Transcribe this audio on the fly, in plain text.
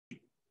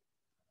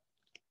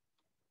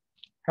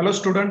Hello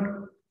student,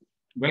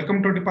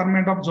 welcome to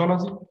Department of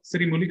Zoology,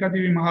 Sri Mulika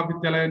Devi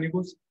Mahavidyalaya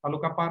Nigus,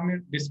 Taluka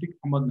Parne, District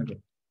Ahmednagar.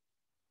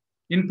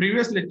 In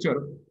previous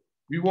lecture,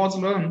 we was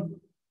learn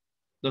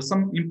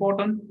some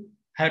important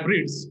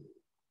hybrids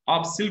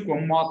of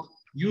silkworm moth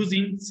used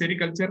in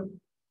sericulture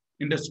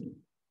industry.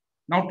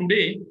 Now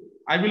today,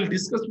 I will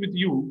discuss with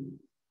you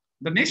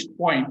the next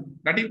point,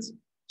 that is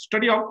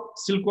study of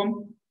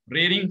silkworm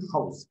rearing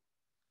house.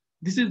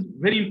 This is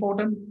very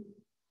important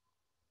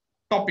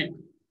topic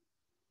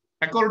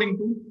according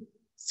to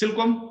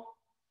silkworm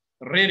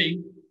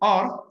rearing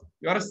or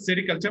your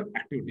sericulture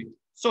activity.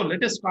 So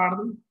let us start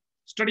the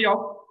study of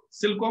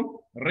silkworm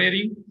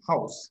rearing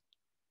house.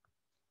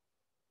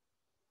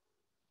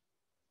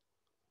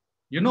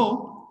 You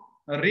know,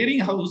 a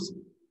rearing house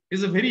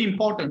is a very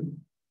important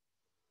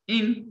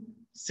in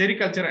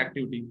sericulture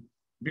activity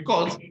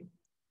because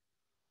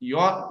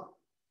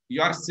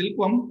your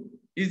silkworm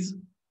is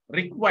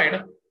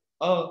required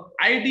a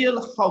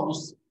ideal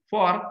house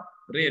for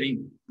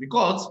rearing,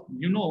 because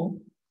you know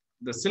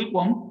the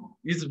silkworm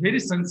is very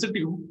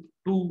sensitive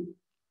to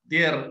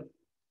their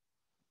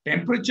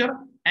temperature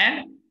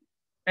and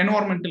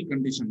environmental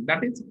condition.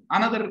 That is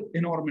another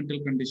environmental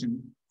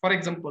condition, for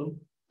example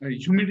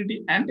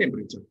humidity and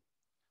temperature.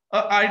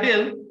 A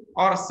ideal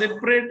or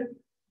separate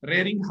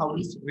rearing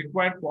house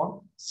required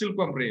for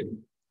silkworm rearing.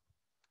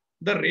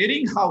 The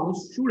rearing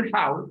house should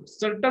have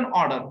certain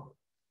order,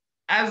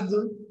 as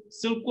the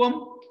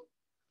silkworm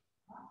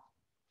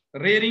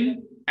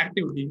rearing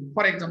activity.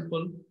 For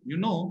example, you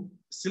know,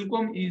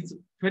 silkworm is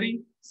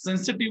very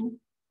sensitive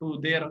to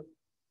their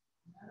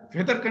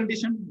weather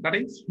condition, that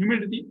is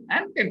humidity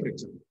and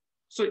temperature.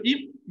 So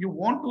if you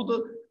want to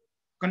the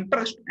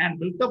contrast and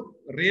build up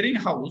rearing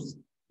house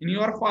in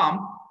your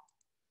farm,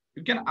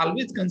 you can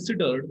always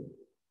consider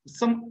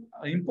some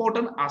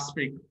important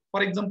aspect.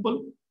 For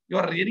example,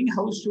 your rearing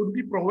house should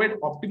be provide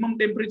optimum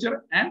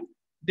temperature and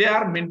they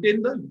are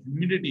maintain the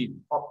humidity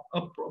of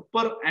a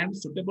proper and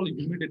suitable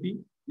humidity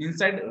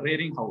inside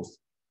rearing house.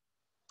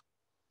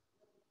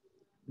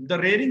 The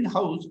rearing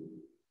house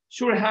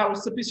should have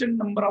sufficient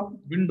number of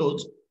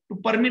windows to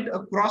permit a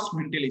cross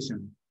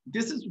ventilation.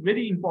 This is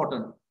very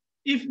important.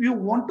 If you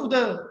want to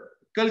the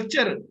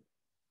culture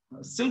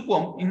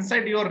silkworm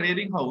inside your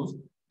rearing house,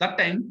 that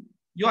time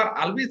you are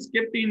always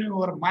kept in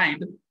your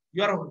mind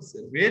your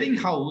rearing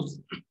house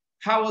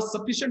have a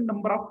sufficient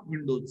number of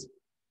windows.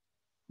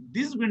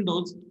 These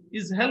windows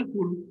is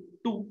helpful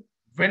to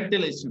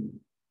ventilation,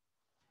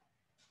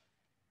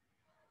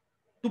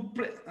 to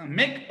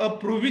make a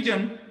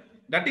provision,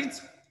 that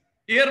is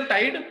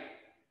airtight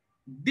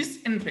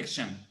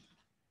disinfection.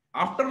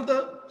 After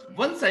the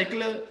one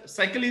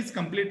cycle is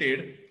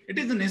completed, it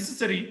is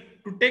necessary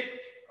to take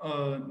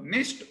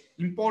next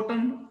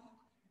important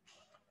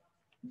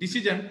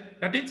decision,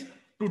 that is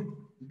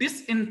to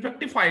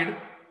disinfectify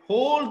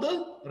whole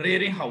the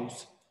rearing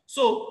house.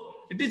 So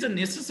it is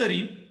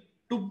necessary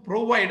to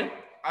provide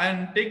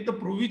and take the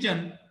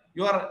provision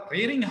your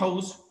rearing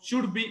house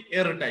should be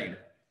airtight.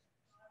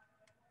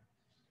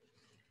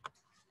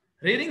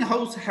 Rearing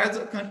house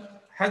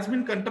has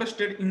been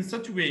constructed in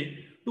such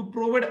way to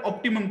provide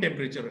optimum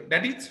temperature,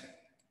 that is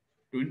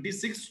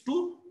 26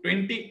 to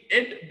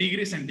 28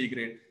 degrees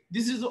centigrade.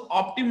 This is the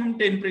optimum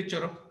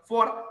temperature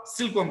for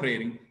silkworm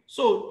rearing.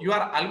 So you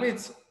are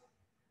always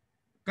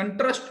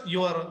contrast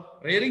your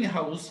rearing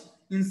house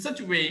in such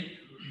way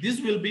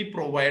this will be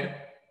provide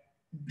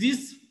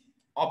this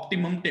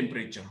optimum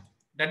temperature,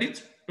 that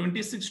is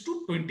 26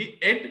 to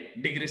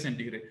 28 degrees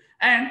centigrade,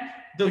 and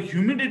the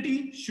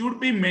humidity should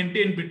be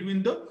maintained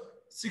between the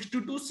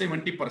 60 to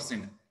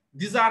 70%.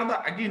 These are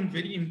the again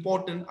very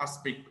important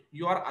aspect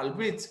you are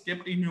always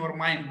kept in your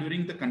mind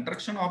during the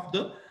construction of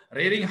the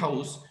rearing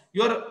house.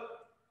 Your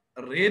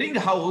rearing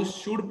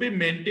house should be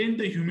maintained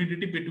the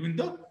humidity between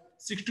the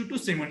 60 to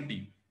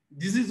 70.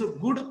 This is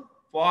good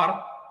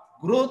for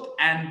growth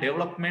and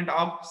development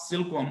of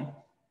silkworm,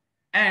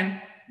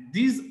 and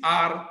these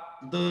are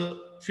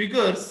the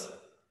figures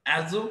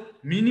as a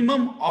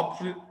minimum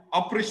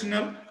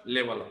operational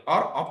level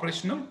or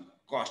operational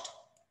cost.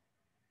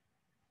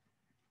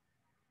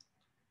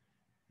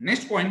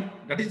 Next point,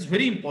 that is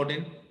very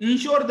important,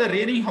 ensure the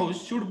rearing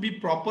house should be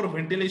proper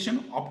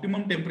ventilation,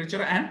 optimum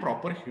temperature and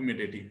proper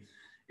humidity.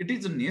 It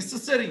is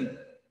necessary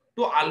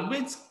to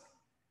always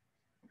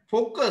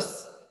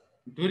focus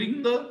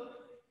during the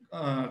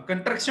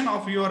construction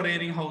of your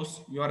rearing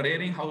house. Your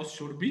rearing house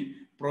should be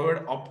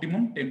provide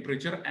optimum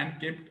temperature and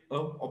kept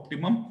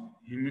optimum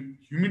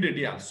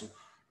humidity also.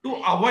 To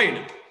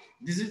avoid,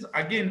 this is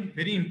again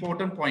very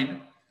important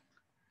point,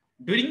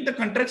 during the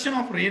construction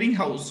of rearing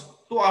house,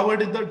 to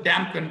avoid the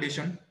damp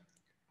condition,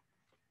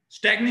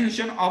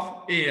 stagnation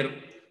of air,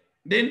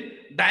 then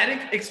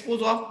direct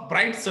exposure of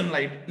bright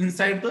sunlight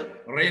inside the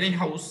rearing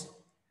house,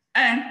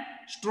 and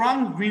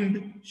strong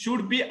wind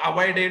should be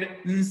avoided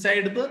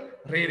inside the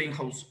rearing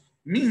house.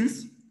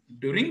 Means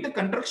during the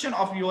construction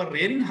of your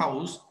rearing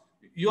house,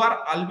 you are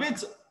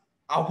always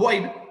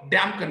avoid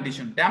damp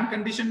condition. Damp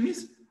condition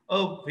means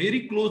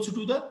very close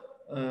to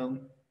the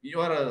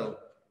your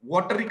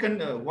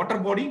water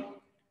body,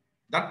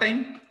 That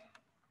time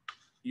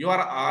you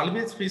are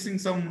always facing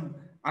some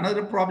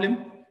another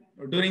problem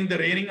during the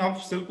rearing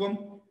of silkworm.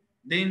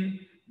 Then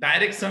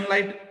direct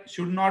sunlight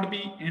should not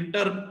be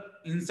enter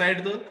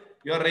inside the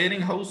your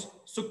rearing house.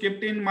 So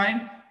kept in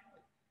mind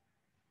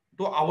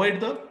to avoid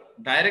the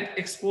direct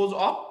expose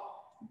of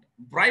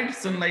bright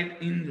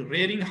sunlight in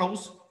rearing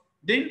house.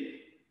 Then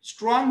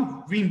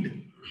strong wind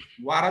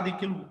वारा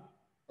देखील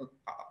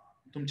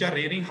तुमच्या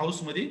रेअरिंग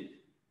house मध्ये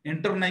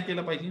enter नाही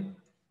केलं पाहिजे.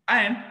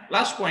 And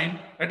last point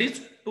that is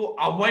to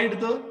avoid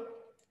the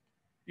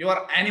your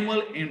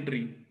animal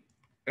entry,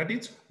 that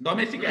is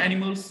domestic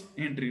animals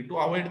entry, to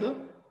avoid the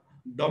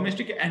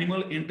domestic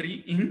animal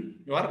entry in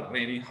your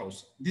rearing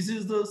house. This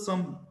is the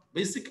some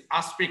basic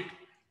aspect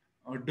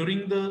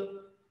during the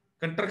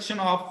construction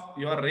of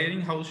your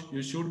rearing house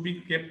you should be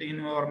kept in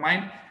your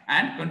mind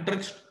and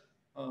construct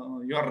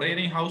your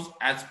rearing house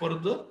as per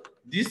the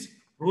this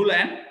rule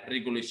and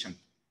regulation.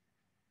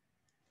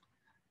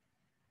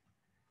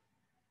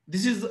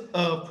 This is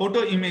a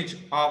photo image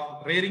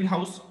of rearing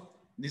house.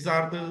 These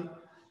are the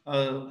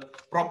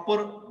proper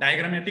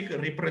diagrammatic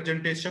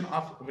representation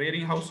of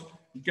rearing house.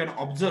 You can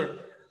observe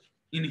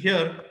in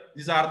here,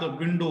 these are the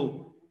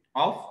window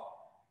of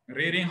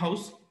rearing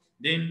house.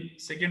 Then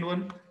second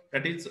one,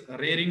 that is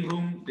rearing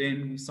room,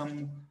 then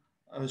some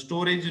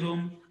storage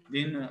room.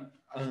 Then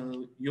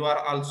you are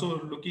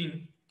also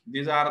looking,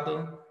 these are the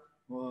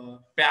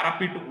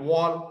parapet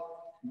wall.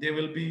 They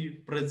will be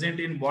present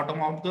in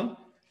bottom of the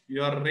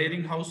your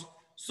rearing house.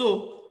 So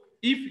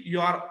if you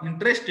are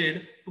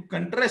interested to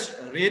contrast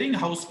rearing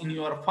house in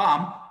your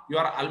farm, you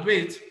are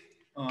always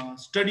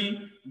study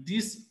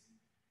this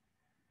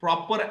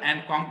proper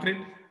and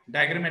concrete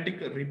diagrammatic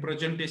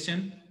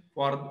representation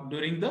for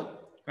during the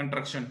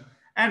construction.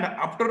 And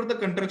after the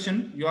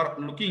construction, you are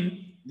looking,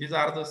 these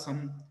are the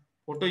some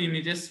photo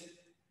images.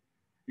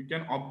 You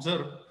can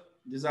observe,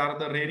 these are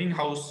the rearing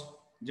house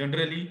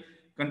generally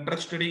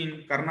constructed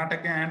in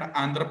Karnataka and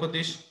Andhra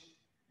Pradesh.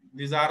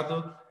 These are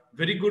the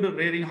very good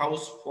rearing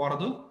house for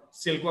the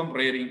silkworm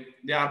rearing.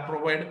 They are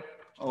provide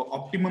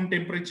optimum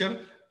temperature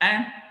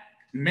and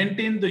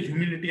maintain the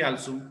humidity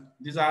also.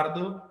 These are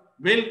the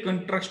well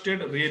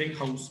constructed rearing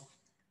house.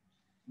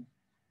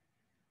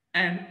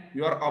 And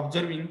you are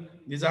observing,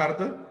 these are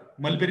the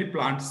mulberry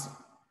plants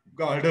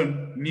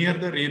garden near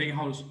the rearing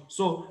house.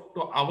 So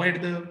to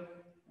avoid the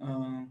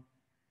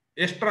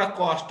extra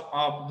cost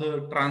of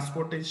the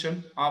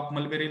transportation of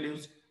mulberry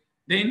leaves,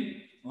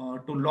 then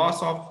to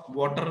loss of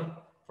water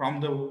from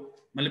the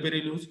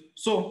mulberry leaves.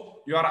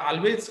 So you are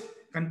always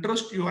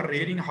contrast your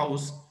rearing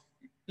house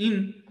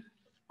in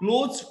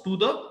close to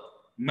the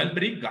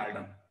mulberry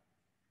garden.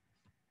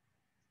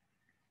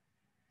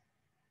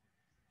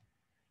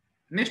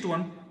 Next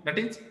one, that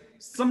is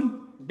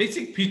some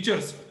basic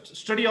features,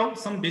 study of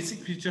some basic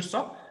features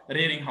of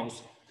rearing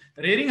house.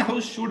 Rearing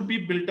house should be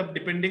built up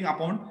depending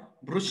upon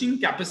brushing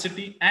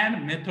capacity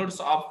and methods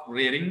of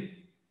rearing,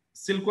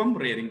 silkworm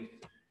rearing.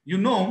 You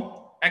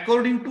know,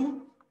 according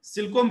to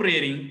silkworm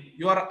rearing,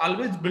 you are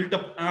always built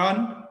up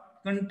on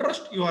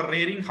contrast your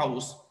rearing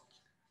house.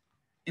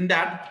 In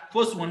that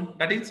first one,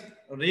 that is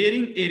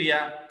rearing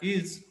area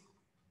is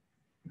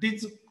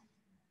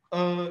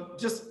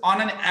just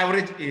on an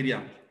average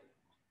area.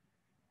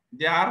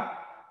 They are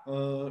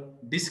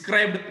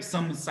described,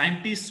 some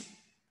scientists,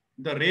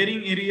 the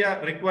rearing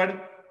area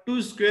required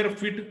 2 square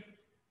feet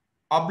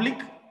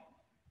oblique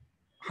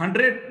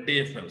 100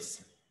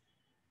 DFLs.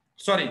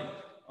 Sorry,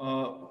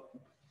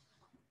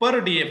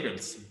 per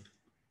DFLs.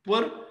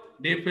 Per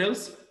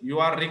DFLs, you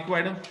are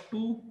required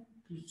 2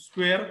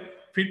 square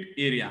feet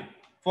area.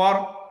 For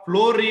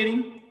floor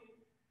rearing,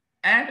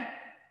 and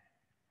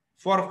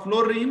for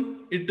floor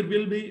rearing, it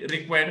will be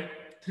required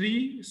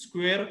 3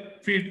 square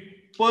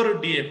feet per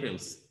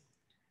DFLs.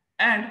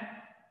 And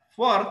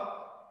for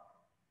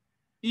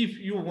if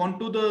you want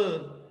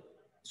to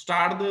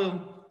start the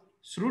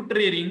shroot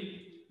rearing,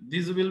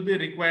 this will be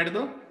required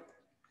the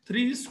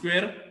 3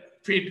 square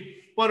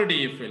feet per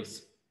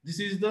DFLs. This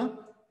is the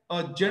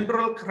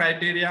general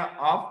criteria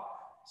of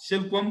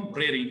silkworm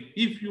rearing.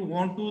 If you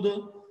want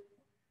to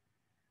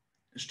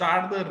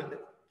start the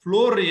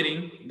floor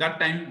rearing, that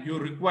time you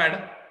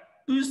require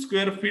 2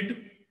 square feet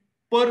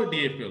per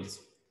DFLs,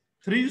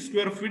 3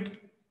 square feet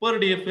per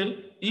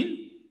DFL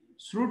in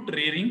shroot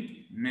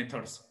rearing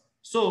methods.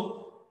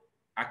 So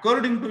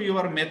according to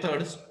your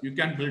methods, you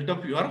can build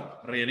up your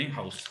rearing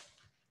house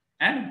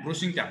and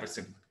brushing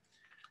capacity.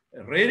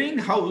 Rearing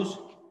house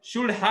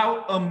should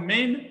have a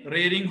main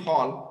rearing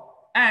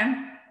hall, and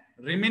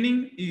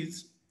remaining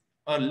is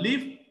a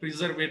leaf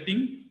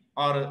preserving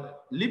or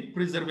leaf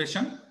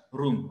preservation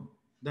room.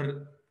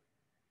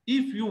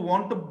 If you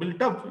want to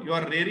build up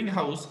your rearing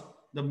house,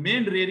 the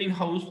main rearing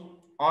house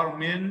or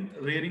main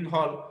rearing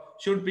hall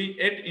should be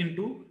 8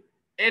 into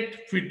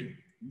 8 feet.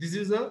 This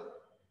is a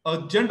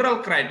general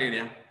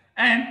criteria,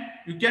 and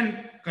you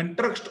can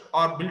construct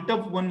or build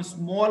up one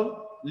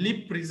small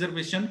leaf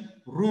preservation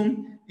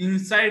room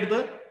inside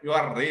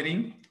your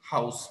rearing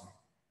house.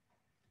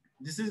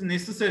 This is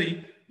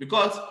necessary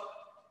because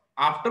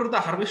after the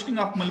harvesting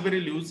of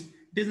mulberry leaves,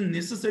 it is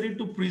necessary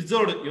to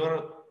preserve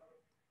your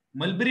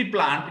mulberry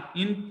plant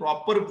in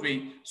proper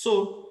way.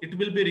 So it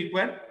will be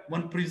required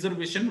one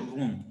preservation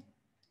room.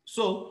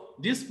 So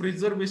this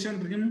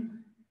preservation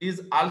room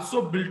is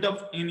also built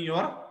up in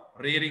your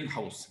rearing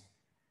house.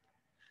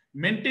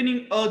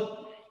 Maintaining a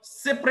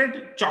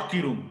separate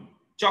chalky room.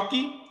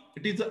 Chalky,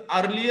 it is the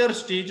earlier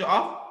stage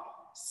of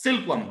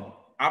silkworm.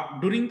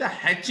 During the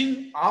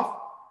hatching of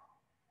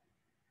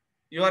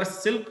your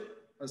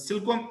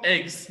silkworm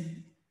eggs,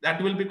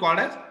 that will be called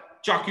as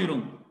chalky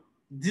room.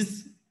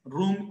 This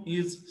room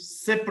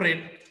is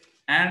separate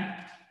and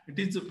it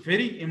is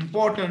very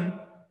important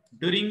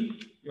during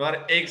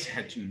your eggs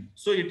hatching.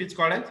 So it is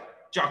called as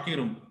chalky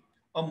room.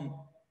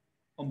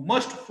 A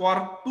must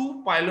for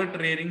two pilot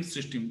rearing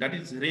system. That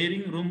is,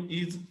 rearing room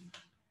is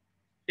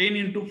 10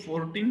 into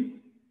 14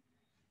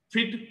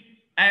 feet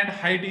and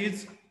height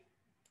is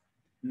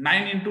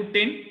 9 into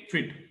 10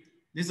 feet.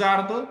 These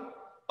are the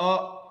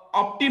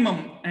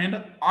optimum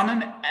and on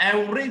an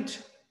average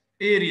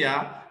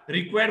area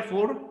required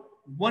for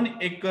 1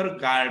 acre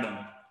garden.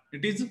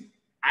 It is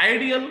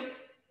ideal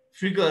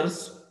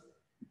figures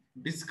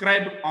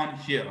described on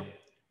here.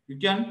 You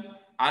can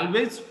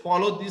always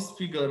follow this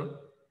figure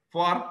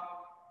for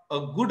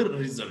a good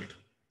result.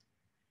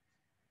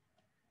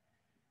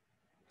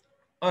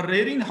 A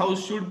rearing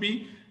house should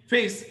be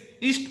face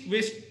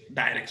east-west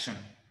direction.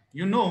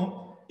 You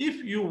know,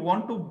 if you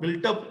want to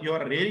build up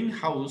your rearing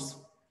house,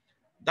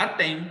 that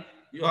time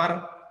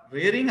your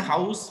rearing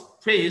house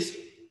face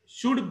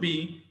should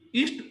be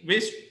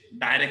east-west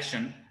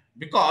direction,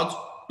 because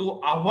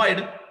to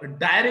avoid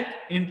direct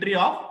entry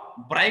of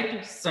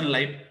bright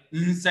sunlight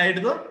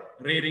inside the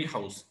rearing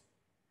house.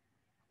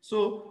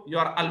 So you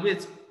are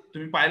always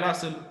तुम्ही पाहिला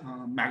असेल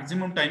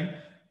maximum time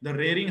the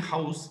rearing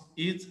house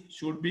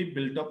should be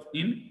built up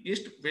in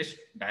east west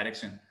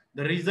direction.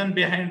 The reason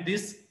behind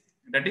this,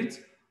 that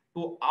is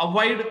to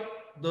avoid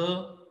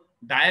the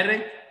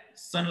direct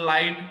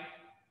sunlight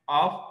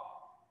of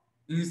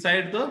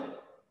inside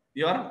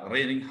your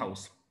rearing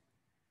house.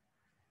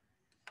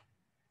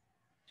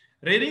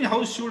 Rearing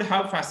house should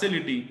have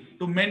facility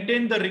to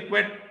maintain the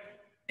required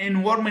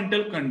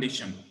environmental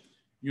condition.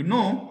 You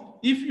know,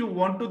 if you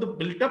want to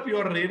build up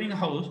your rearing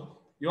house,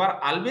 you are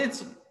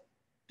always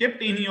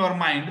kept in your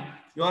mind,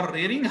 your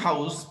rearing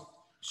house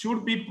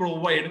should be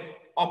provide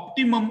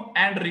optimum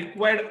and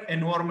required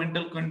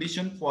environmental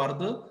condition for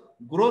the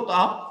growth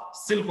of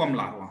silkworm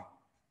larva.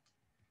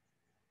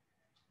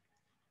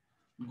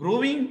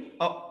 Growing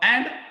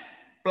and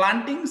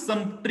planting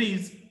some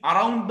trees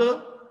around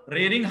the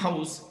rearing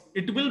house,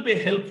 it will be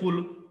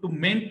helpful to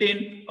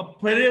maintain a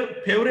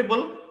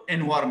favorable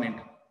environment.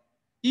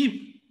 If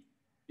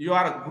you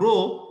are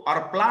grow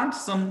or plant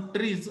some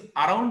trees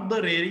around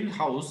the rearing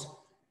house,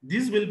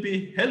 this will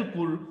be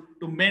helpful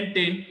to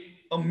maintain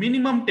a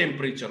minimum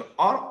temperature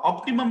or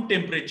optimum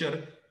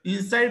temperature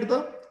inside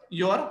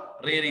your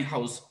rearing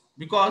house,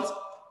 because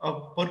a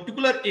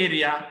particular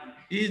area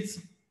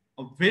is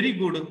very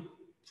good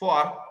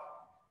for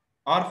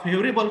or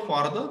favorable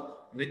for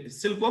the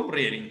silkworm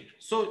rearing.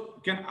 So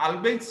you can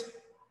always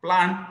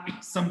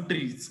plant some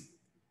trees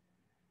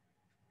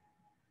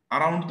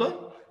around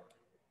the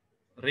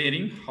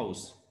rearing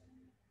house.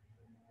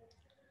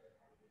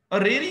 A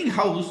rearing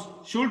house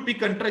should be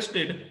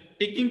constructed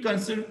taking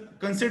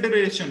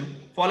consideration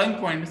following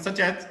points such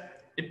as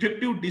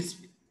effective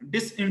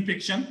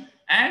disinfection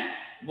and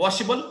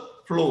washable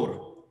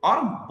floor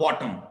or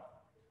bottom.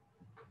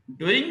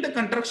 During the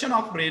construction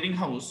of rearing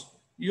house,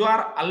 you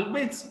are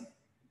always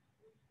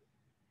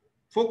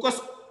focus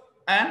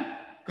and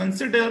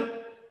consider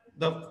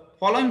the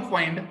following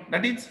point,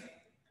 that is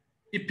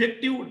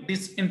effective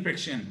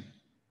disinfection.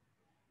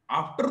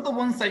 After the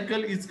one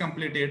cycle is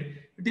completed,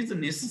 it is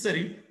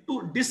necessary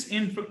to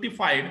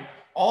disinfectify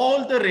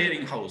all the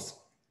rearing house.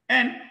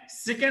 And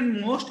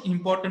second most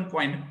important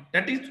point,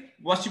 that is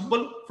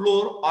washable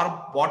floor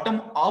or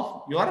bottom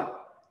of your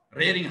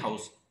rearing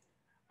house.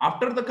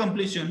 After the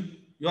completion,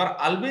 you are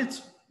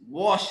always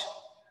wash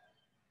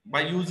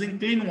by using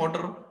clean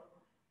water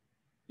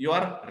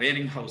your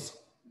rearing house.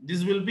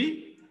 This will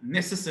be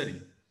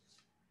necessary.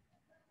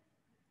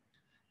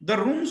 The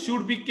room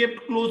should be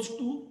kept closed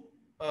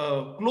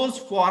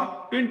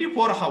for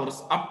 24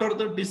 hours after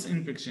the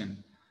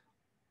disinfection.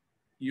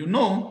 You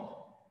know,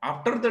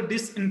 after the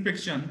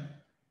disinfection,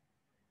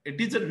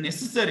 it is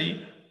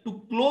necessary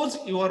to close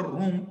your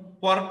room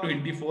for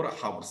 24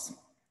 hours.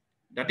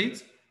 That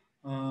is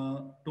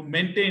to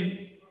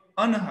maintain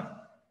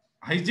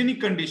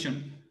hygienic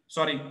condition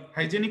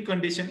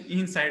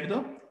inside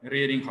the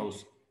rearing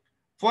house.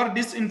 For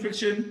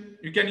disinfection,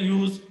 you can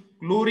use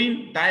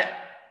chlorine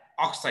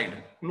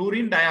dioxide.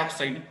 Chlorine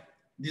dioxide,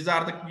 these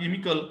are the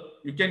chemical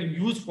you can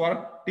use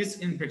for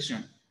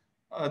disinfection.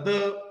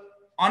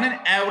 On an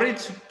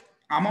average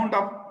amount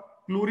of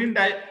chlorine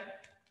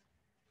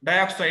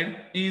dioxide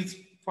is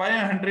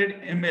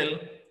 500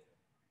 ml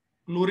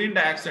chlorine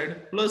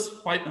dioxide plus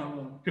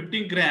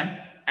 15 gram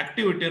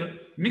activator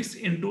mixed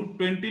into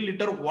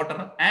 20-liter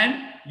water, and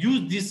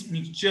use this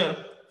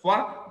mixture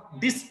for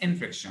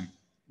disinfection.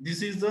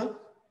 This is the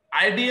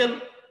ideal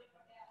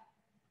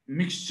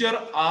mixture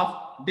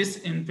of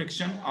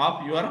disinfection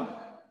of your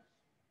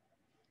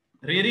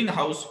rearing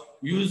house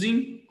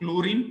using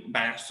chlorine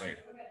dioxide.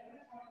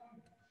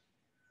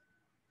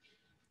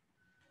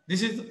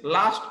 This is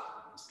last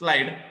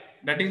slide,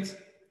 that is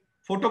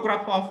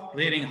photograph of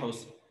rearing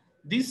house.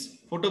 This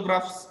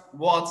photographs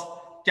was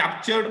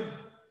captured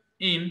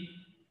in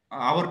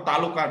our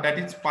taluka, that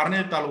is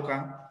Pathare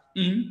taluka,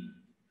 in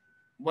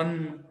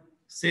one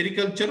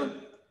sericulture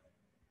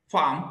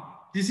farm.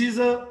 This is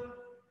a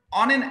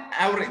on an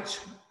average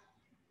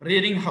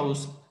rearing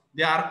house.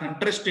 They are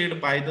contrasted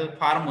by the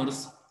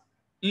farmers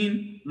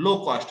in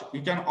low cost.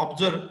 You can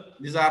observe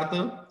these are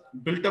the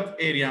built up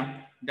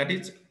area, that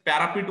is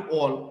parapet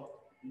wall.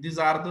 These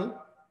are the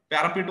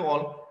parapet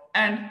wall,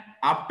 and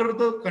after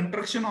the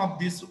construction of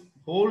this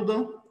whole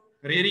the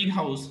rearing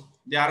house,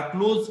 they are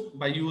closed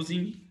by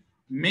using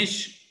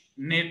mesh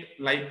net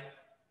like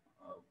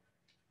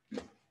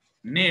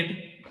net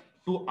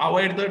to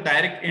avoid the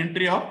direct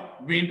entry of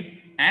wind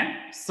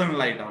and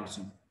sunlight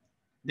also.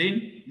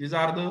 Then these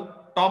are the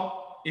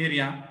top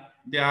area.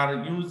 They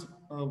are used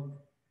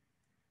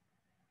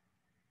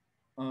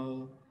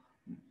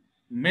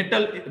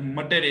metal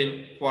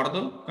material for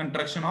the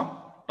construction of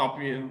top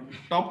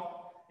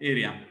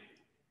area.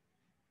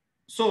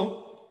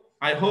 So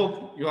I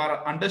hope you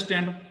are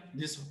understand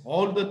this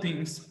all the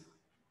things.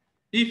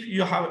 If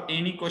you have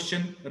any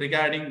question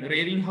regarding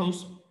rearing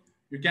house,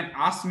 you can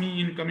ask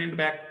me in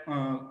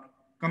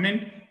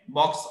comment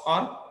box,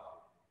 or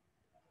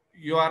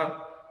you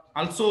are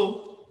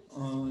also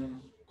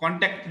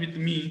contact with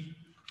me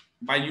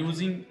by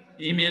using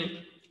email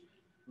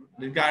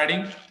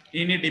regarding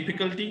any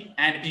difficulty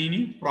and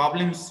any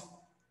problems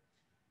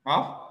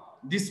of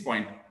this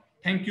point.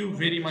 Thank you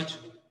very much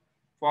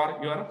for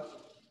your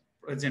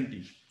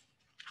presenting.